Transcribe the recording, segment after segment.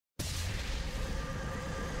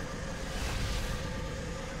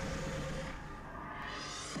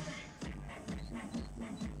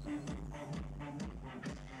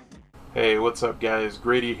Hey, what's up guys?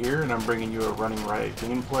 Grady here, and I'm bringing you a Running Riot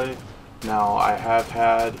gameplay. Now, I have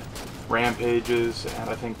had Rampages and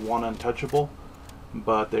I think one Untouchable,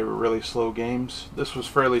 but they were really slow games. This was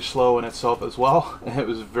fairly slow in itself as well, and it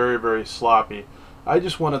was very, very sloppy. I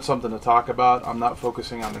just wanted something to talk about. I'm not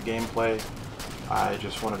focusing on the gameplay. I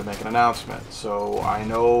just wanted to make an announcement. So, I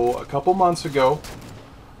know a couple months ago,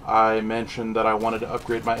 I mentioned that I wanted to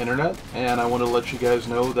upgrade my internet, and I want to let you guys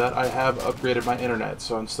know that I have upgraded my internet.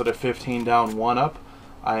 So instead of 15 down, 1 up,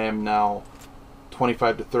 I am now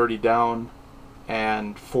 25 to 30 down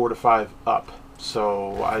and 4 to 5 up.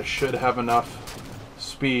 So I should have enough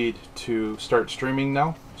speed to start streaming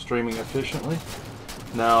now, streaming efficiently.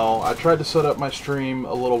 Now, I tried to set up my stream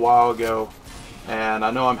a little while ago, and I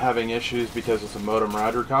know I'm having issues because it's a modem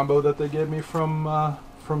router combo that they gave me from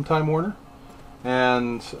Time Warner.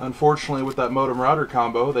 And unfortunately, with that modem router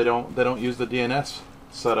combo, they don't use the DNS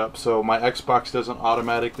setup, so my Xbox doesn't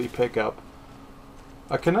automatically pick up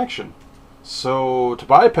a connection. So to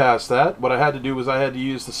bypass that, what I had to do was I had to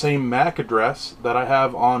use the same MAC address that I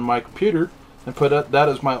have on my computer and put that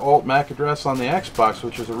as my alt MAC address on the Xbox,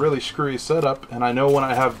 which is a really screwy setup. And I know when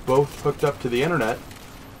I have both hooked up to the internet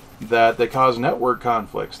that they cause network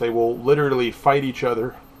conflicts. They will literally fight each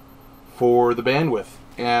other for the bandwidth,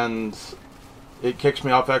 and it kicks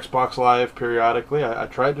me off Xbox Live periodically. I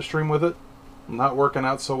tried to stream with it. Not working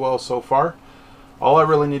out so well so far. All I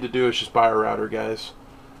really need to do is just buy a router, guys.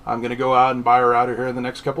 I'm going to go out and buy a router here in the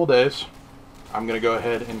next couple days. I'm going to go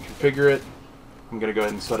ahead and configure it. I'm going to go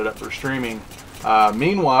ahead and set it up for streaming.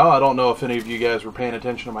 Meanwhile, I don't know if any of you guys were paying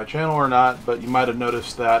attention to my channel or not, but you might have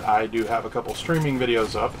noticed that I do have a couple streaming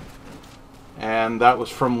videos up. And that was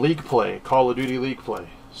from League Play, Call of Duty League Play.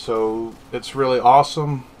 So it's really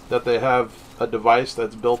awesome that they have a device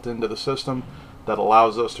that's built into the system that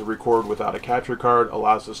allows us to record without a capture card,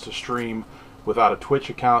 allows us to stream without a Twitch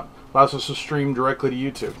account, allows us to stream directly to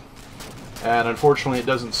YouTube. And unfortunately, it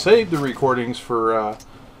doesn't save the recordings for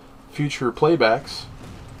future playbacks,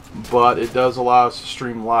 but it does allow us to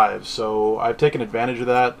stream live. So I've taken advantage of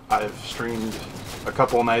that. I've streamed a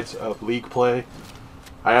couple nights of League Play.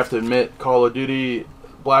 I have to admit, Call of Duty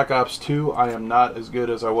Black Ops 2, I am not as good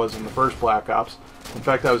as I was in the first Black Ops. In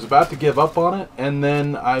fact, I was about to give up on it, and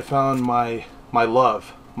then I found my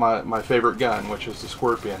love, my favorite gun, which is the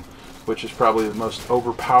Scorpion, which is probably the most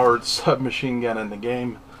overpowered submachine gun in the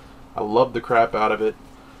game. I love the crap out of it.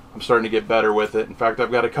 I'm starting to get better with it. In fact,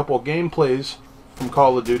 I've got a couple of gameplays from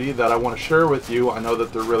Call of Duty that I want to share with you. I know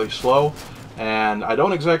that they're really slow, and I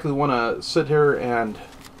don't exactly want to sit here and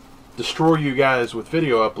destroy you guys with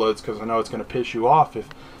video uploads, because I know it's going to piss you off if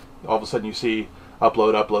all of a sudden you see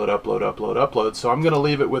upload, upload, upload, upload, upload. So I'm going to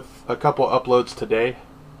leave it with a couple uploads today,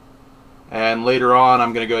 and later on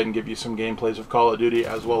I'm going to go ahead and give you some gameplays of Call of Duty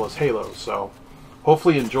as well as Halo. So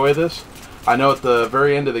hopefully you enjoy this. I know at the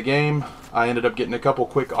very end of the game I ended up getting a couple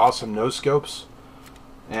quick awesome no-scopes,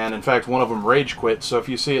 and in fact one of them rage quit. So if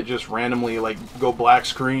you see it just randomly like go black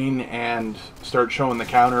screen and start showing the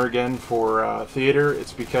counter again for theater,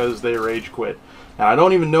 it's because they rage quit. And I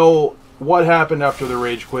don't even know what happened after the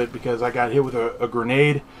rage quit, because I got hit with a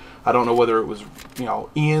grenade. I don't know whether it was, you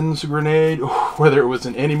know, Ian's grenade or whether it was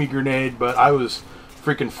an enemy grenade, but I was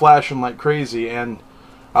freaking flashing like crazy. And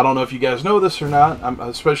I don't know if you guys know this or not,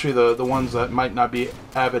 especially the ones that might not be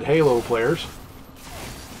avid Halo players.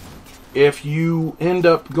 If you end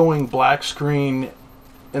up going black screen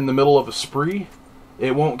in the middle of a spree,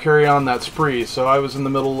 it won't carry on that spree. So I was in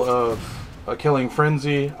the middle of a killing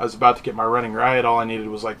frenzy. I was about to get my Running Riot. All I needed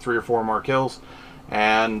was like 3 or 4 more kills,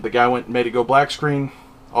 and the guy went and made it go black screen.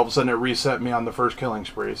 All of a sudden it reset me on the first killing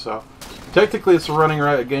spree. So technically it's a Running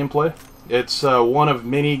Riot gameplay. It's one of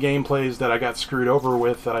many gameplays that I got screwed over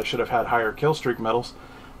with, that I should have had higher kill streak medals,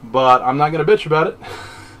 but I'm not going to bitch about it.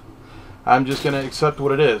 I'm just going to accept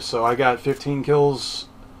what it is. So I got 15 kills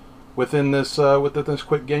within this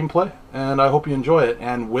quick gameplay, and I hope you enjoy it.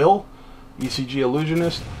 And Will, ECG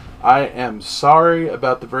Illusionist, I am sorry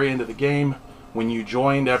about the very end of the game when you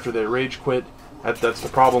joined after they rage quit. That's the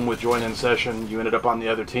problem with joining session. You ended up on the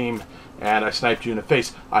other team, and I sniped you in the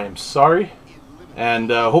face. I am sorry,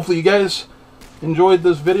 and hopefully you guys enjoyed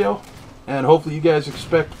this video, and hopefully you guys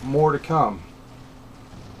expect more to come.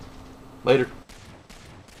 Later.